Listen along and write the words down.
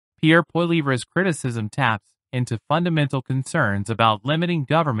Pierre Poilievre's criticism taps into fundamental concerns about limiting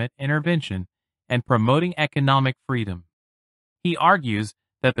government intervention and promoting economic freedom. He argues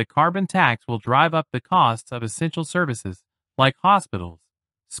that the carbon tax will drive up the costs of essential services like hospitals,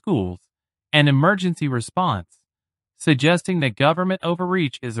 schools, and emergency response, suggesting that government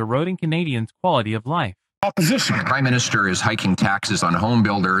overreach is eroding Canadians' quality of life. Opposition. The Prime Minister is hiking taxes on home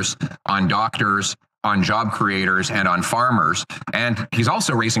builders, on doctors, on job creators, and on farmers. And he's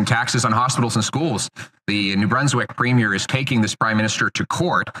also raising taxes on hospitals and schools. The New Brunswick Premier is taking this Prime Minister to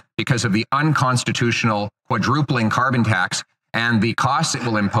court because of the unconstitutional quadrupling carbon tax and the costs it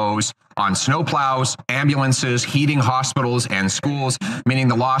will impose on snowplows, ambulances, heating hospitals and schools, meaning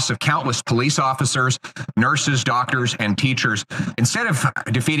the loss of countless police officers, nurses, doctors, and teachers. Instead of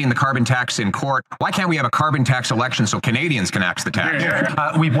defeating the carbon tax in court, why can't we have a carbon tax election so Canadians can axe the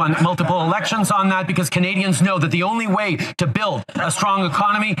tax? We've won multiple elections on that because Canadians know that the only way to build a strong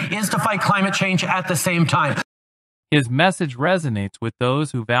economy is to fight climate change at the same time. His message resonates with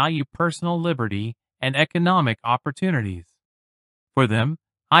those who value personal liberty and economic opportunities. For them,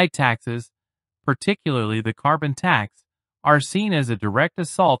 high taxes, particularly the carbon tax, are seen as a direct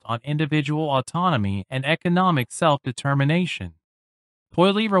assault on individual autonomy and economic self-determination.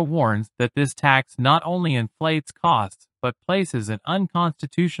 Poilievre warns that this tax not only inflates costs but places an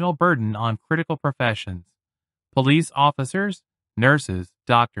unconstitutional burden on critical professions: police officers, nurses,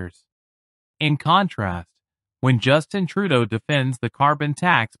 doctors. In contrast, when Justin Trudeau defends the carbon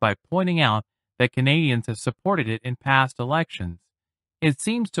tax by pointing out that Canadians have supported it in past elections, it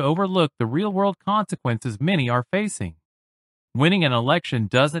seems to overlook the real-world consequences many are facing. Winning an election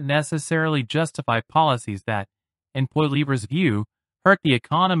doesn't necessarily justify policies that, in Poilievre's view, hurt the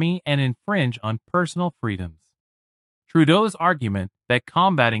economy and infringe on personal freedoms. Trudeau's argument that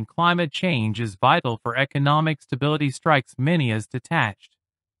combating climate change is vital for economic stability strikes many as detached,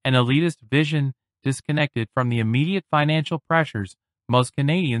 an elitist vision disconnected from the immediate financial pressures most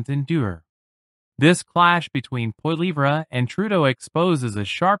Canadians endure. This clash between Poilievre and Trudeau exposes a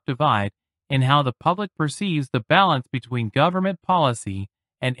sharp divide in how the public perceives the balance between government policy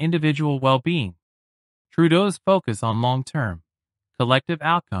and individual well-being. Trudeau's focus on long-term, collective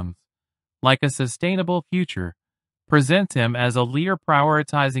outcomes, like a sustainable future, presents him as a leader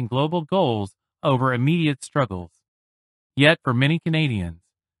prioritizing global goals over immediate struggles. Yet for many Canadians,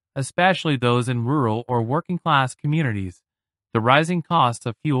 especially those in rural or working-class communities, the rising costs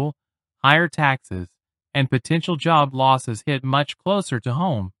of fuel, higher taxes, and potential job losses hit much closer to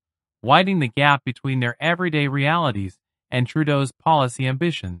home, widening the gap between their everyday realities and Trudeau's policy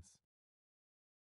ambitions.